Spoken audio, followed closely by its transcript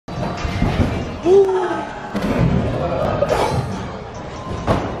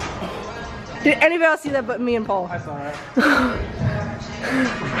Did anybody else see that but me and Paul? I saw it.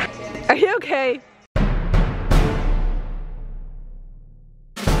 Are you okay?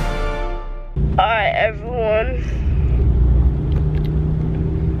 Alright, everyone.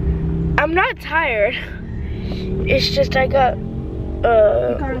 I'm not tired. It's just I got You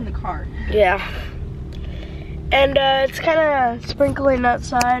got in the car. Yeah. And it's kinda sprinkling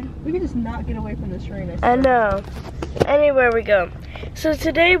outside. We can just not get away from this rain. I know. Anywhere we go. So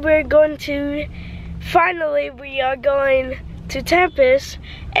today we're going to, finally we are going to Tempest,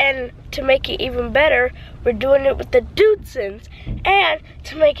 and to make it even better, we're doing it with the Dudesons. And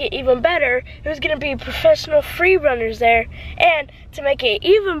to make it even better, there's gonna be professional free runners there. And to make it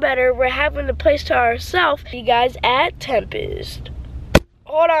even better, we're having the place to ourselves. You guys at Tempest.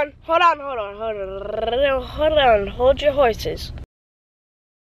 Hold on, hold your horses.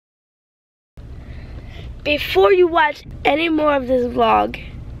 Before you watch any more of this vlog,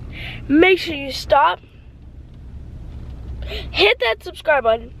 make sure you stop, hit that subscribe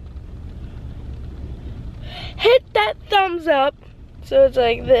button, hit that thumbs up, so it's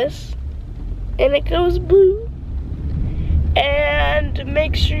like this, and it goes blue, and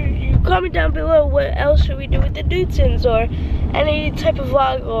make sure you comment down below what else should we do with the Dudesons, or any type of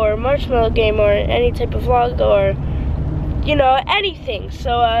vlog, or marshmallow game, or any type of vlog, or, you know, anything.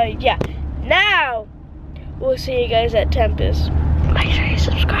 So, yeah, now, we'll see you guys at Tempest. Make sure you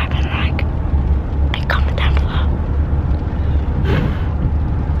subscribe and like, and comment down below.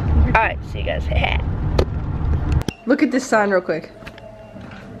 Alright, see you guys. Look at this sign real quick.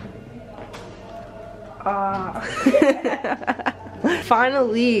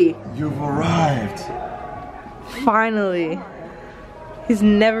 Finally. You've arrived. Finally. He's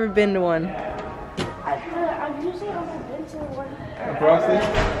never been to one. I've usually only been to one. Frosty?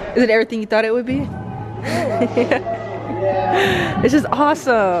 Is it everything you thought it would be? Yeah. It's just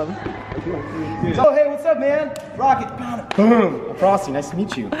awesome. Oh, hey, what's up, man? Rocket, boom. Frosty, nice to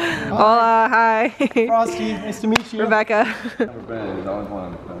meet you. Hola, hi. Frosty, nice to meet you. Rebecca. Never been, it's always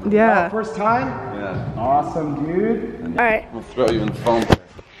wanted to come. Yeah. First time? Yeah. Awesome, dude. Alright. We'll throw you in the phone.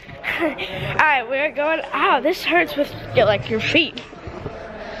 Alright, we're going. Ow, this hurts with like your feet.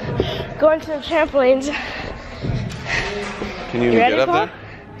 Going to the trampolines. Can you even ready, get up Paul? there?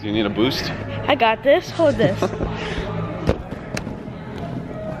 Do you need a boost? I got this. Hold this.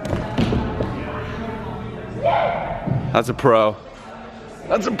 That's a pro.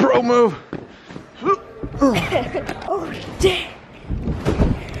 That's a pro move. Oh, damn.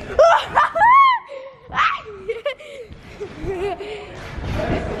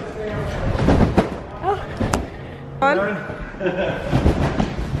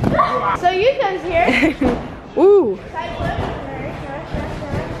 So you guys here? Ooh.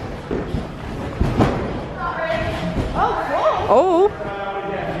 Oh, cool. Oh.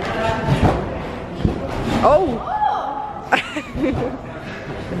 Oh.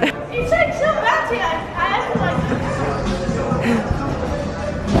 It's like so bouncy. I have to like.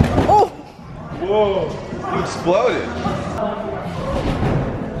 Oh. Whoa, you exploded.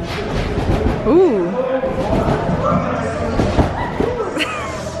 Ooh.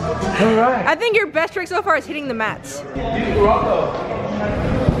 All right. I think your best trick so far is hitting the mats. Rocco.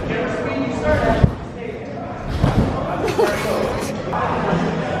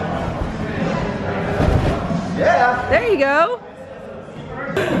 Yeah. There you go.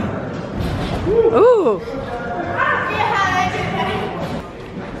 Ooh.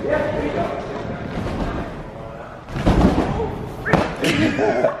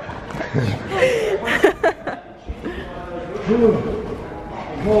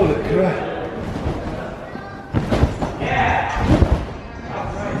 Holy crap.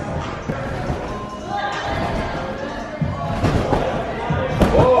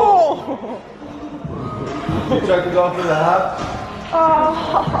 You chucked it off in the half?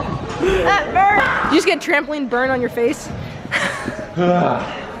 Oh, that burns. You just get trampoline burn on your face.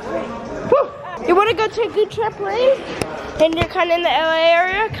 You want to go to a good trampoline? And you're kind of in the LA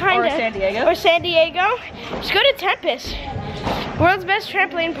area, kind of. Or San Diego. Or San Diego. Just go to Tempest. World's best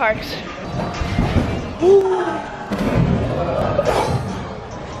trampoline parks.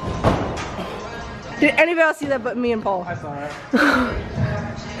 Did anybody else see that but me and Paul? I saw it.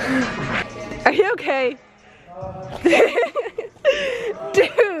 Are you okay?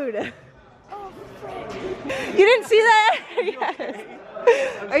 Dude. You didn't see that? Yes.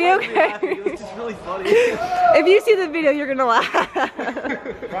 Are you okay? It's just really funny. If you see the video, you're gonna laugh.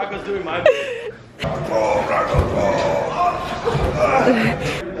 Rocco's doing my bit.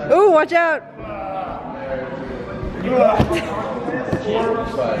 Ooh, watch out.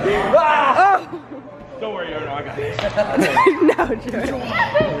 Oh. Don't worry, no, I got it. No,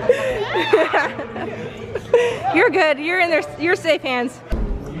 you're good. You're in there. You're safe hands.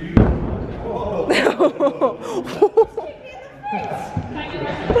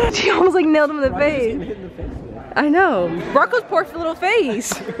 She almost like nailed him in the face. I know. Rocco's poor little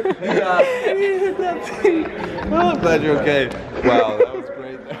face. Oh, I'm glad you're okay. Wow, that was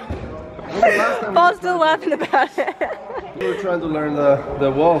great. Paul's still laughing about it. We were trying to learn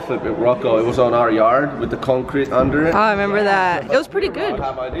the wall flip with Rocco. It was on our yard with the concrete under it. Oh, I remember that. It was pretty good. I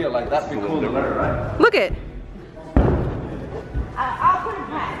have an idea like that'd be cool to learn, right? Look it.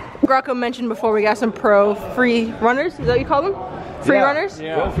 Rocco mentioned before we got some pro free runners. Is that what you call them? Free runners?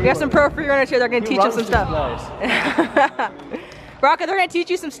 Yeah. We got some pro free runners here. They're going to teach us some stuff. Rocco, they're going to teach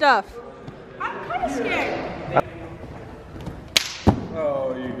you some stuff. I'm kind of scared.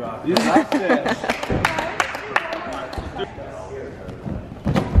 Oh, you got it. You got this.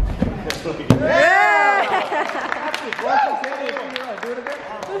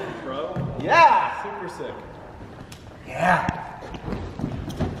 Yeah! Super sick. Yeah!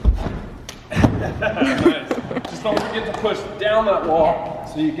 Nice. Just don't forget to push down that wall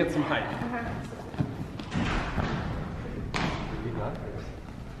so you get some height.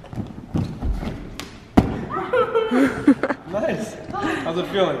 Nice. How's it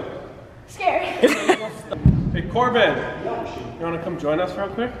feeling? Scary. Hey Corbin, you want to come join us real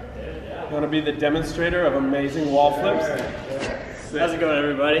quick? You want to be the demonstrator of amazing wall flips? How's it going,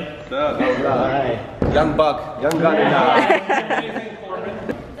 everybody? Alright. Young buck, young gun now. Amazing, Corbin.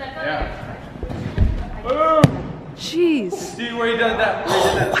 Yeah. Boom! Jeez. See where he did that? Where he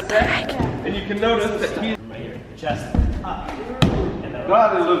did that set? And you can notice that he's chest up.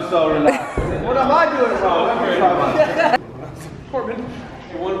 God, it looks so relaxed. What am I doing wrong? Corbin,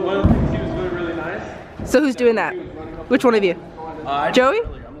 one of the things he was doing really nice. So who's doing that? Which one of you? Joey?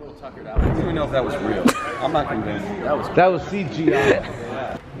 I'm a little tuckered out. I don't even know if that was real. I'm not convinced. That was CGI.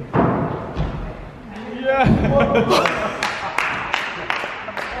 Yeah.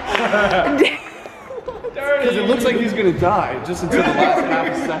 Because it looks like he's gonna die just until the last half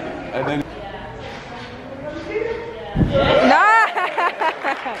a second. And then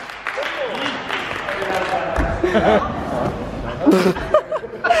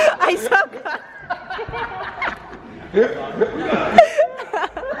I suck.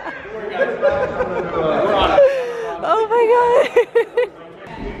 Oh my god.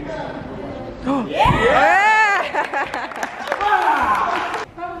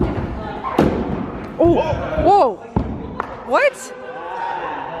 Oh, whoa. What?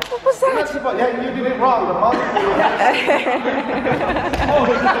 What was that? Yeah, you did it wrong. The mother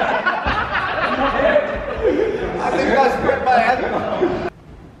I think I spread my head.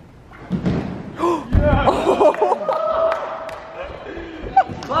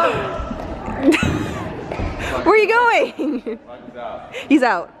 Where are you going? He's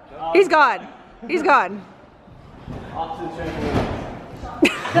out. He's gone. He's gone.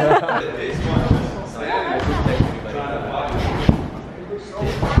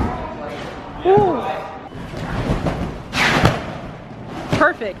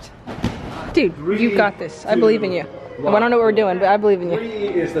 Perfect. Dude, you got this. I believe in you. I don't know what we're doing, but I believe in you. 3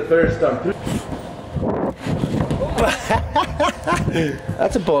 is the third stump.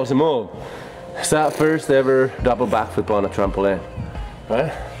 That's a ballsy move. Is that first ever double backflip on a trampoline?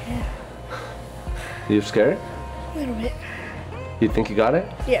 Right? Yeah. You scared? A little bit. You think you got it?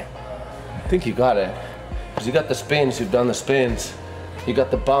 Yeah. I think you got it. Because you got the spins, you've done the spins. You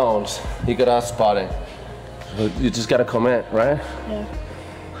got the bounce, you got out spotting. But you just gotta come in, right? Yeah.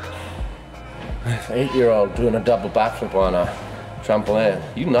 8-year-old doing a double backflip on a trampoline.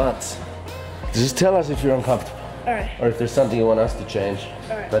 You nuts. Just tell us if you're uncomfortable. Alright. Or if there's something you want us to change.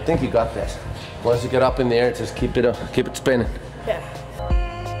 Alright. But I think you got this. Once you get up in the air, just keep it spinning. Yeah.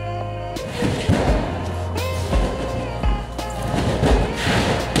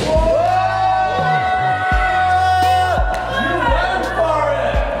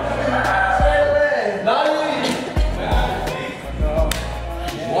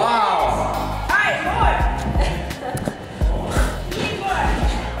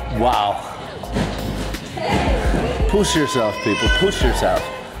 Wow. Push yourself, people. Push yourself.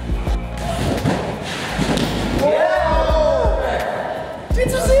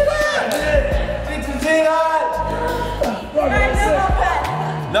 Did you see that? Did you see that?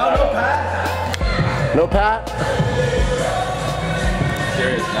 No pat. No pat?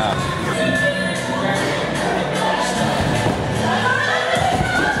 serious now.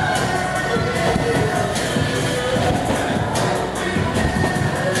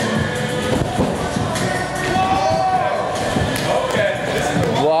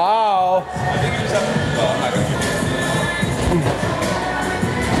 Wow.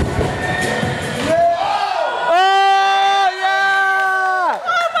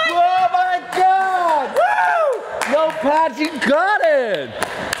 in!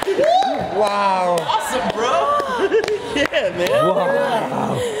 Wow! Awesome, bro! Yeah, man!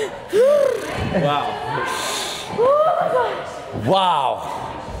 Wow! Wow!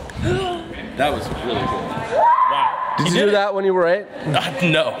 That was really cool. Wow. Did you do that when you were 8?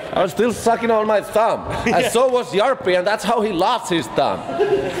 No. I was still sucking on my thumb. And so was Yarpy, and that's how he lost his thumb.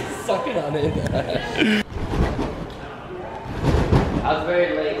 Sucking on it. I was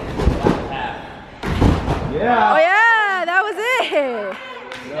very late. Oh yeah, that was it.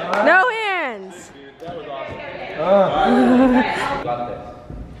 No hands. That was awesome. Got this.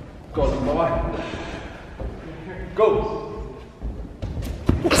 Go, boy. Go.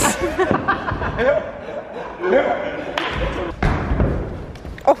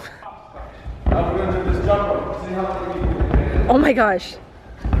 Oh. Oh my gosh.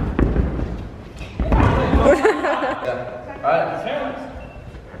 Alright.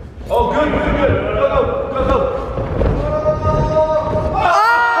 Oh, good. Go.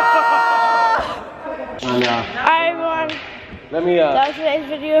 And, Alright everyone, let me, that was today's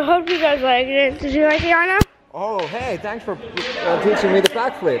video. Hope you guys liked it. Did you like it, Anna? Oh, hey, thanks for teaching me the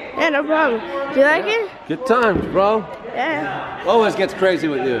backflip. Yeah, no problem. Do you like it? Good times, bro. Yeah. Always gets crazy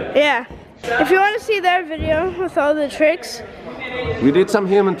with you. Yeah. If you want to see their video with all the tricks. We did some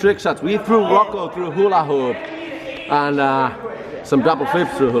human trick shots. We threw Rocco through hula hoop and some double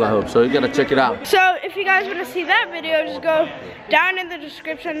flips through hula hoop, so you gotta check it out. So if you guys want to see that video, just go down in the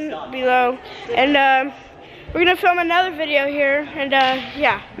description below, and we're gonna film another video here, and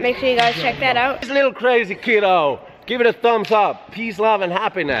yeah, make sure you guys check that out. This little crazy kiddo, give it a thumbs up. Peace, love, and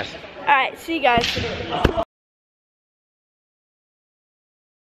happiness. Alright, see you guys.